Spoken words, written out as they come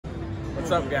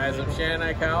What's up, guys? I'm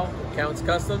Shannon Cal, Counts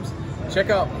Customs. Check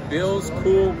out Bill's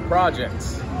Cool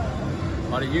Projects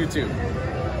on YouTube.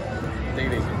 Take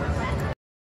it easy.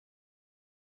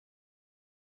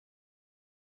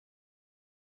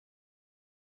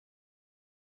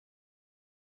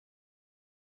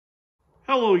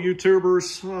 Hello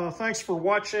YouTubers, thanks for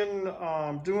watching.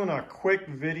 I'm doing a quick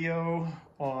video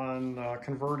on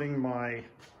converting my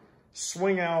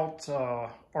swing out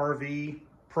RV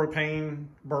propane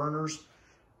burners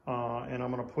and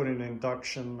I'm going to put an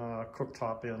induction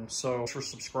cooktop in. So thanks for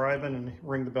subscribing and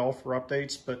ring the bell for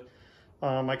updates. But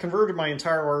I converted my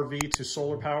entire RV to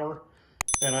solar power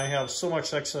and I have so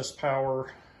much excess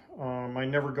power. I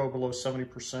never go below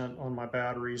 70% on my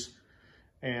batteries.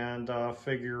 And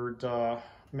figured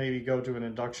maybe go to an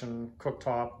induction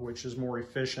cooktop, which is more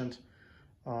efficient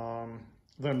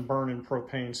than burning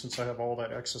propane, since I have all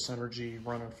that excess energy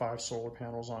running 5 solar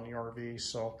panels on the RV.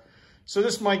 So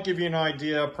this might give you an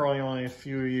idea. Probably only a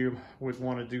few of you would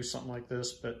want to do something like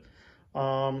this. But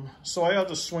so I have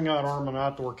the swing out arm and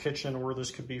outdoor kitchen, or this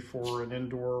could be for an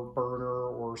indoor burner,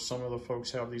 or some of the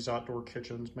folks have these outdoor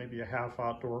kitchens, maybe a half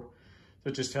outdoor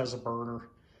that just has a burner.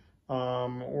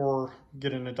 Or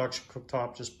get an induction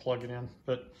cooktop, just plug it in.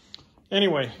 But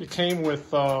anyway, it came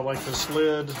with like this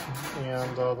lid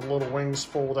and the little wings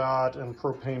fold out and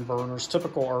propane burners,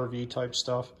 typical RV type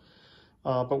stuff.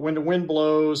 But when the wind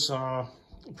blows,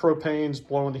 propane's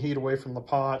blowing the heat away from the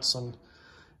pots, and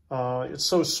it's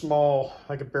so small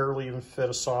I could barely even fit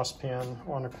a saucepan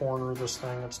on the corner of this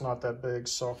thing. It's not that big.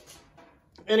 So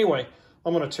anyway,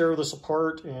 I'm going to tear this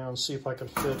apart and see if I can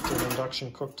fit an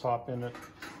induction cooktop in it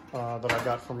that I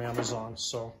got from Amazon.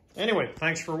 So anyway,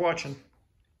 thanks for watching.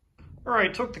 All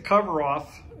right, took the cover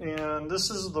off, and this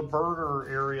is the burner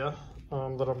area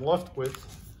that I'm left with.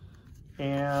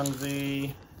 And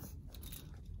the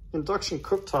induction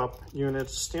cooktop unit,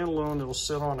 standalone, it'll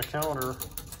sit on a counter,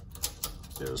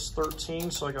 is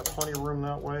 13, so I got plenty of room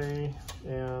that way,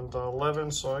 and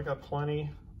 11, so I got plenty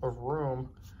of room.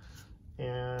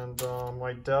 And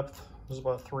my depth is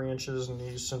about 3 inches, and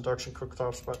these induction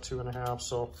cooktops about 2.5,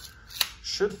 so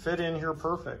should fit in here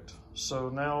perfect. So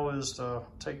now is to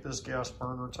take this gas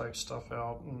burner type stuff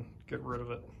out and get rid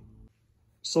of it.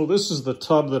 So this is the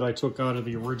tub that I took out of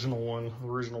the original one,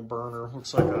 original burner.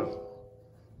 Looks like a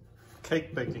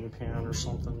cake baking pan or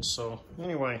something. So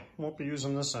anyway, won't be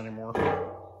using this anymore.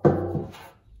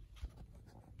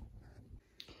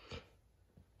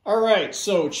 All right,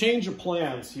 so change of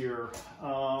plans here.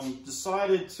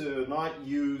 Decided to not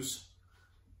use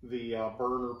the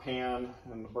burner pan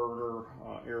and the burner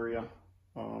area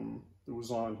that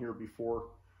was on here before.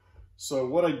 So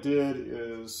what I did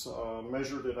is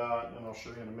measured it out, and I'll show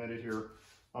you in a minute here.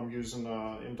 I'm using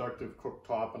an inductive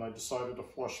cooktop, and I decided to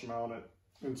flush mount it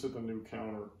into the new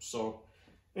counter. So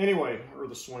anyway, or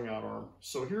the swing out arm.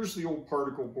 So here's the old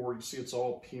particle board. You see it's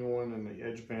all peeling and the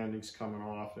edge banding's coming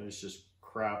off, and it's just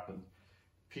crap, and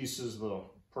pieces of the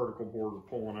particle board are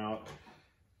pulling out.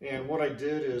 And what I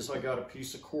did is I got a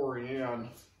piece of Corian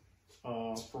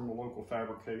from a local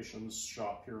fabrications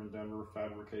shop here in Denver,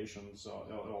 Fabrications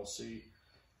LLC,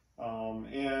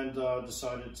 and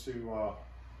decided to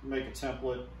make a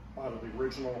template out of the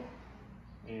original,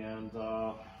 and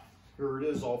here it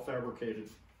is, all fabricated.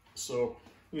 So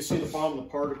you see the bottom of the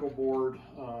particle board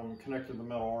connected to the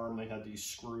metal arm. They had these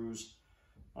screws,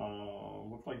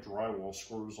 look like drywall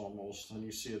screws almost, and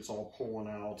you see it's all pulling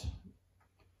out.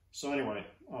 So anyway,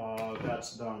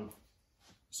 that's done.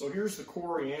 So here's the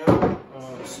Corian.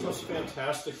 This stuff's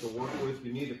fantastic to work with.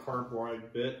 You need a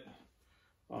carbide bit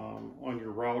on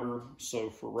your router. So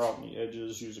for routing the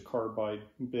edges, use a carbide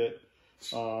bit.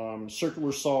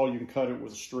 Circular saw, you can cut it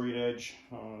with a straight edge.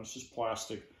 It's just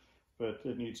plastic, but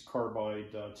it needs a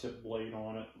carbide tip blade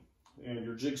on it. And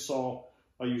your jigsaw,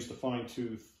 I used a fine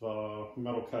tooth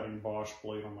metal cutting Bosch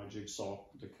blade on my jigsaw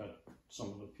to cut some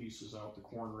of the pieces out, the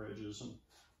corner edges, and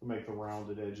make the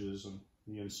rounded edges and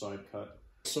the inside cut.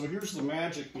 So here's the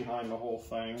magic behind the whole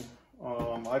thing.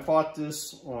 I bought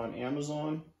this on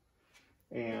Amazon,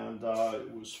 and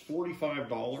it was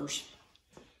 $45,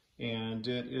 and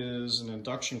it is an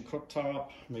induction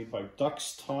cooktop made by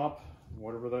Duck's Top,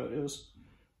 whatever that is,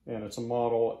 and it's a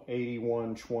model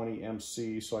 8120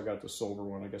 MC, so I got the silver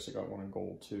one. I guess I got one in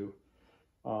gold too.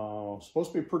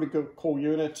 Supposed to be a pretty good, cool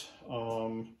unit.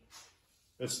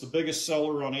 It's the biggest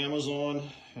seller on Amazon,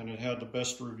 and it had the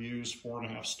best reviews,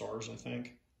 4.5 stars, I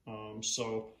think.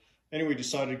 So anyway,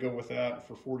 decided to go with that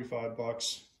for 45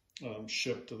 bucks,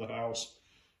 shipped to the house.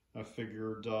 I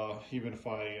figured even if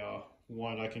I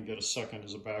want, I can get a second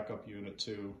as a backup unit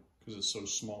too, because it's so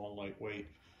small and lightweight.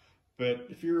 But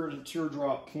if you're a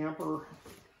teardrop camper,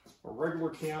 a regular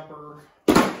camper,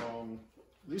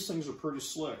 These things are pretty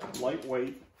slick,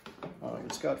 lightweight.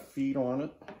 It's got feet on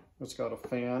it. It's got a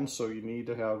fan, so you need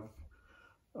to have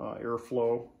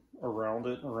airflow around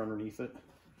it or underneath it.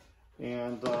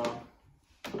 And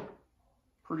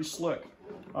pretty slick.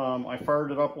 I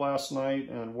fired it up last night,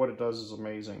 and what it does is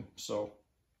amazing. So,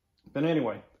 but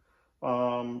anyway,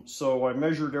 so I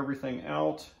measured everything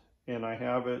out, and I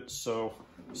have it so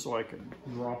I can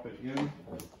drop it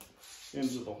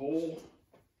into the hole.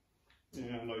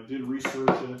 And I did research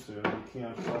it, and you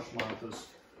can flush mount this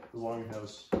as long as it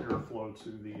has airflow to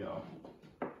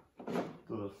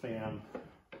the fan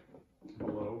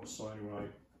below. So anyway,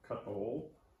 I cut the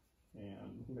hole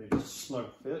and made a snug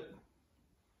fit,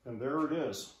 and there it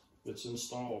is. It's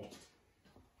installed.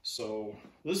 So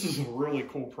this is a really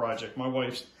cool project. My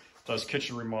wife does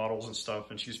kitchen remodels and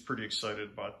stuff, and she's pretty excited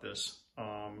about this.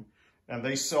 And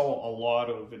they sell a lot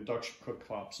of induction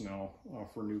cooktops now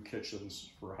for new kitchens,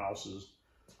 for houses,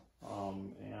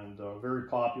 and very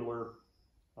popular.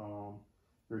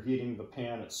 They're heating the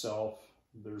pan itself.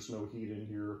 There's no heat in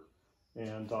here.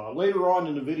 And later on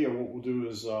in the video, what we'll do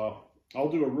is I'll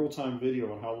do a real-time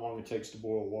video on how long it takes to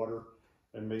boil water,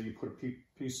 and maybe put a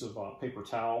piece of paper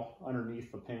towel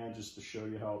underneath the pan just to show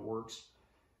you how it works.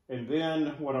 And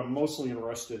then what I'm mostly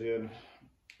interested in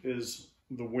is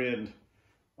the wind.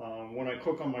 When I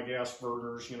cook on my gas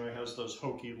burners, you know, it has those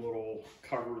hokey little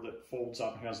cover that folds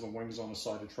up and has the wings on the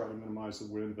side to try to minimize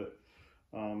the wind. But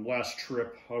last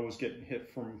trip, I was getting hit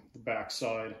from the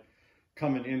backside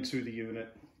coming into the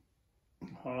unit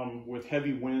with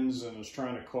heavy winds, and it's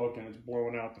trying to cook and it's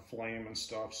blowing out the flame and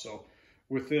stuff. So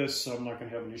with this, I'm not going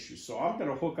to have an issue. So I'm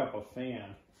going to hook up a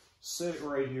fan, sit it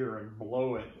right here and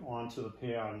blow it onto the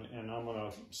pan, and I'm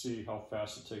going to see how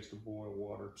fast it takes to boil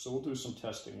water. So we'll do some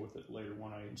testing with it later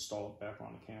when I install it back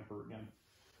on the camper again.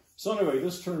 So anyway,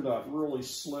 this turned out really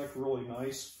slick, really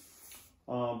nice.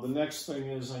 The next thing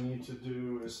is I need to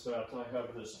do is that I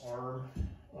have this arm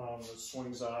that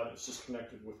swings out. It's just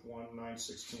connected with one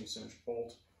 9/16"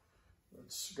 bolt.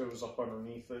 It goes up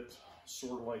underneath it,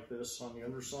 sort of like this on the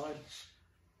underside.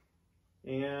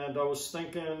 And I was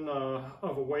thinking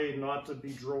of a way not to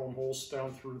be drilling holes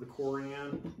down through the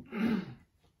corian.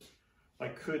 I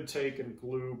could take and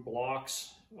glue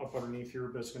blocks up underneath here,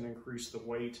 but it's going to increase the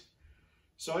weight.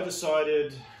 So I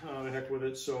decided, the heck with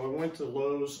it. So I went to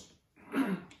Lowe's,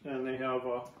 and they have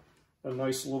a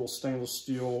nice little stainless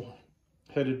steel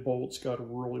headed bolt. It's got a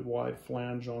really wide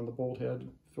flange on the bolt head,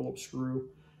 Phillips screw.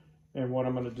 And what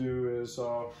I'm going to do is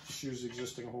just use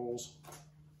existing holes,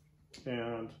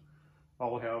 and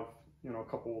I'll have, you know, a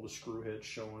couple of the screw heads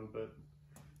showing. But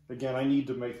again, I need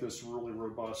to make this really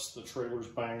robust. The trailer's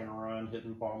banging around,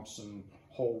 hitting bumps and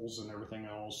holes and everything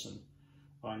else, and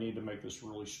I need to make this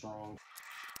really strong.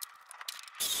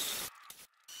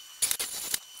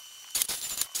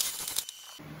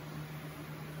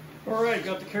 All right,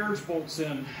 got the carriage bolts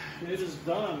in. It is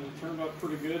done. It turned out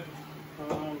pretty good.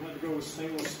 Had to go with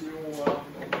stainless steel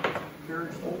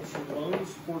carriage bolts from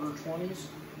Lowe's, quarter 20s.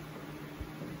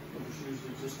 I'll just use the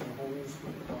existing holes.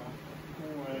 But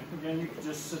anyway, again, you can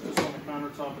just sit this on the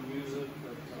countertop and use it.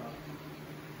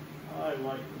 But I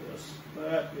like this.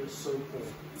 That is so cool.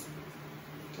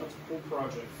 That's a cool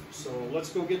project. So let's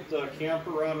go get the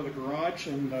camper out of the garage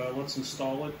and let's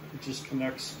install it. It just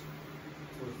connects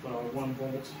with one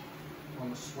bolt on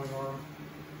the swing arm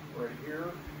right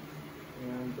here,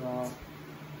 and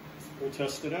we'll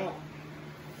test it out.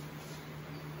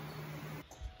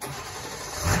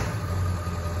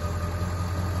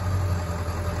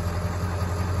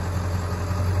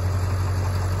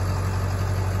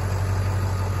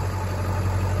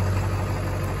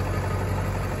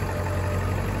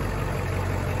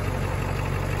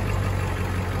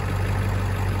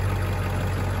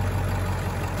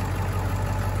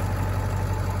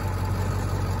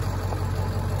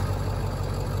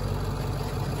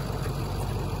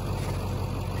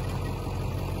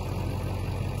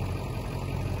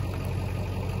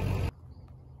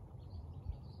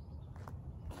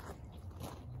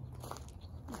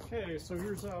 Okay, so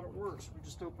here's how it works. We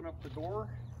just open up the door,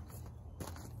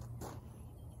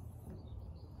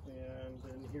 and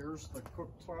then here's the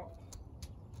cooktop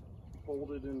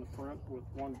bolted in the front with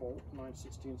one bolt,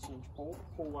 9/16" bolt.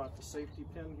 Pull out the safety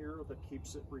pin here that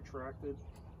keeps it retracted,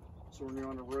 so when you're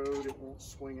on the road it won't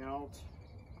swing out.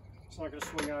 It's not going to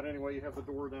swing out anyway. You have the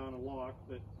door down and locked,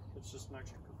 but it's just an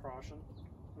extra precaution.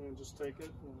 And just take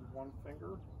it in one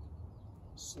finger,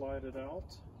 slide it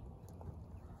out,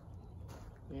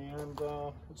 and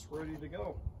it's ready to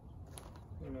go.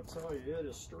 And I tell you, it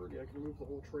is sturdy. I can move the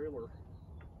whole trailer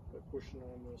by pushing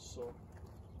on this.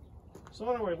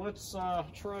 So anyway, let's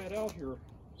try it out here,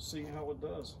 see how it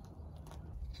does.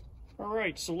 All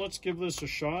right, so let's give this a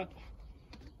shot.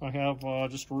 I have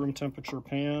just a room temperature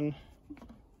pan,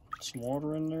 some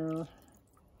water in there,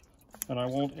 and I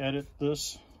won't edit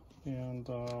this, and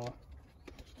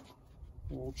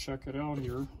we'll check it out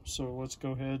here. So let's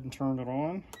go ahead and turn it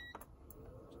on.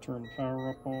 Turn the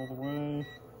power up all the way,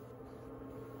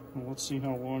 and let's see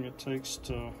how long it takes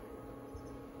to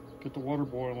get the water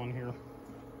boiling here.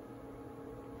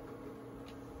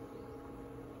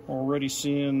 Already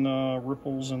seeing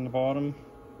ripples in the bottom.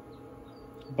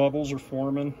 Bubbles are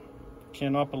forming.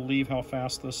 Cannot believe how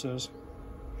fast this is.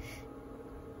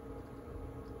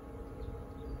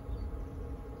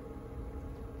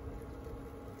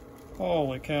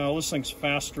 Holy cow, this thing's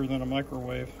faster than a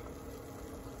microwave.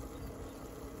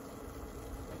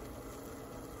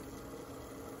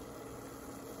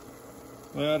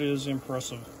 That is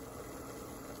impressive.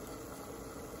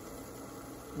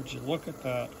 Would you look at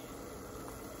that?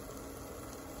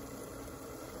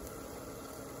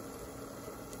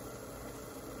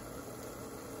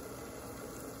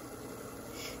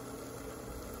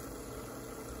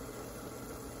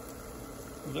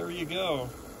 There you go.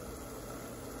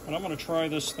 And I'm going to try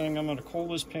this thing. I'm going to cool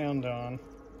this pan down.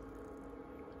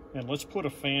 And let's put a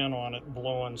fan on it,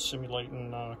 blowing,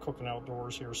 simulating cooking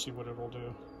outdoors here, see what it'll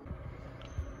do.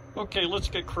 Okay, let's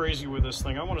get crazy with this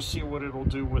thing. I want to see what it'll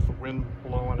do with the wind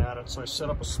blowing at it. So I set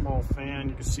up a small fan.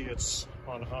 You can see it's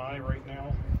on high right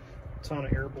now. A ton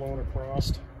of air blowing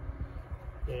across.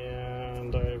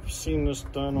 And I've seen this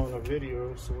done on a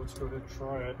video, so let's go ahead and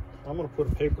try it. I'm going to put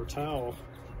a paper towel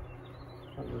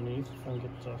underneath. If I can get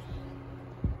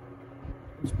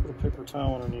let's put a paper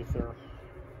towel underneath there.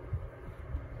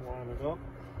 Line it up.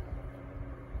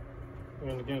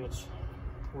 And again, it's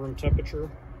room temperature.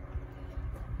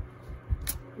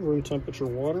 Room temperature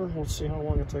water. Let's see how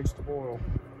long it takes to boil.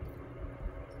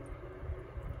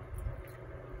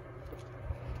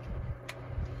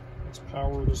 Let's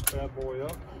power this bad boy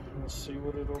up. Let's see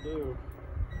what it'll do.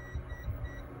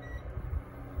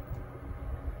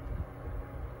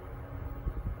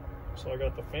 So I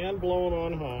got the fan blowing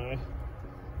on high,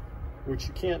 which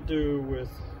you can't do with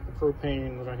the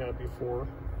propane that I had before.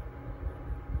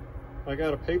 I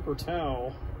got a paper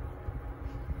towel,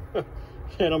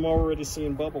 and I'm already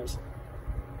seeing bubbles.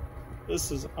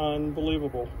 This is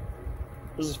unbelievable.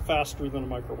 This is faster than a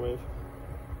microwave.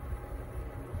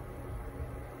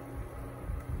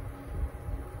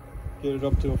 Get it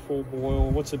up to a full boil.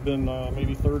 What's it been,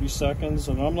 maybe 30 seconds?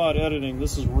 And I'm not editing.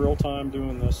 This is real time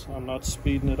doing this. I'm not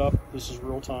speeding it up. This is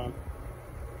real time.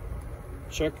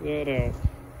 Check that out.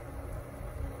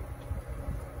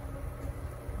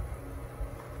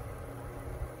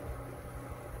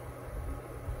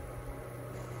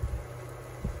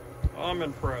 I'm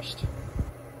impressed.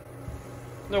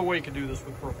 No way you could do this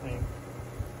with propane.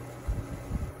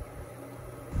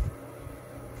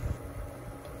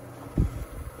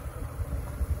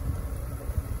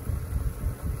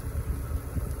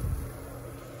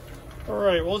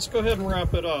 Alright, well, let's go ahead and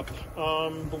wrap it up.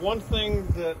 The one thing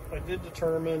that I did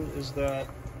determine is that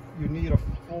you need a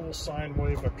full sine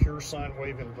wave, a pure sine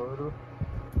wave inverter.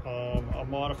 A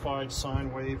modified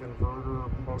sine wave inverter,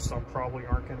 most of them probably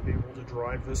aren't going to be able to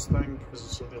drive this thing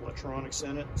because of the electronics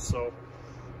in it. So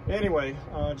anyway,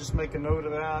 just make a note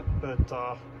of that, but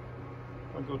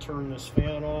I'll go turn this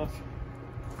fan off.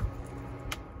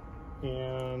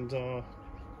 And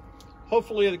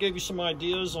hopefully it gave you some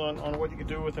ideas on what you could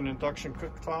do with an induction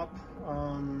cooktop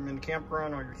in the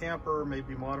campground or your camper,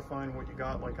 maybe modifying what you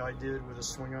got like I did with a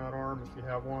swing out arm if you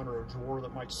have one, or a drawer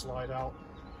that might slide out.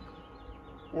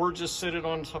 Or just sit it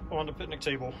on the picnic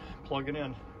table, plug it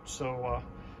in. So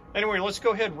anyway, let's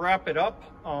go ahead and wrap it up.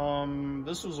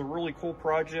 This was a really cool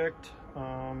project.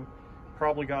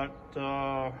 Probably got,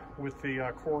 with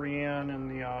the Corian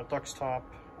and the Duxtop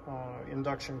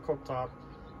induction cooktop,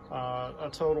 a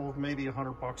total of maybe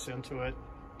 $100 into it.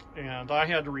 And I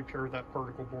had to repair that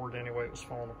particle board anyway, it was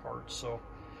falling apart. So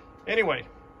anyway,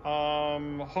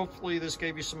 hopefully this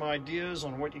gave you some ideas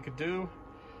on what you could do.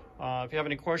 If you have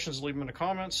any questions, leave them in the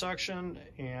comment section,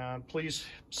 and please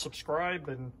subscribe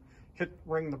and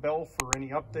ring the bell for any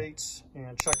updates,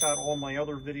 and check out all my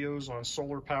other videos on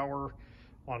solar power,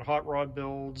 on hot rod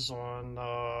builds,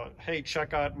 on, hey,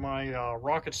 check out my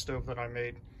rocket stove that I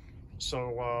made.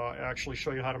 So I actually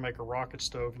show you how to make a rocket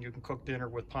stove, and you can cook dinner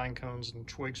with pine cones and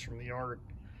twigs from the yard.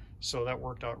 So that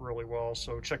worked out really well.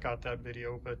 So check out that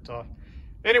video. But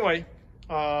anyway,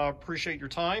 appreciate your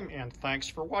time, and thanks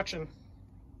for watching.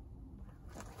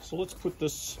 So let's put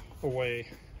this away.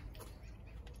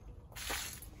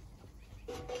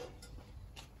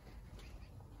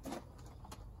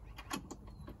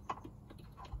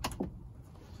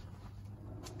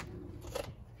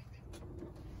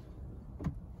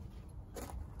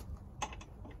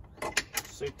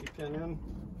 safety pin in.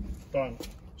 Done.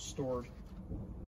 Stored.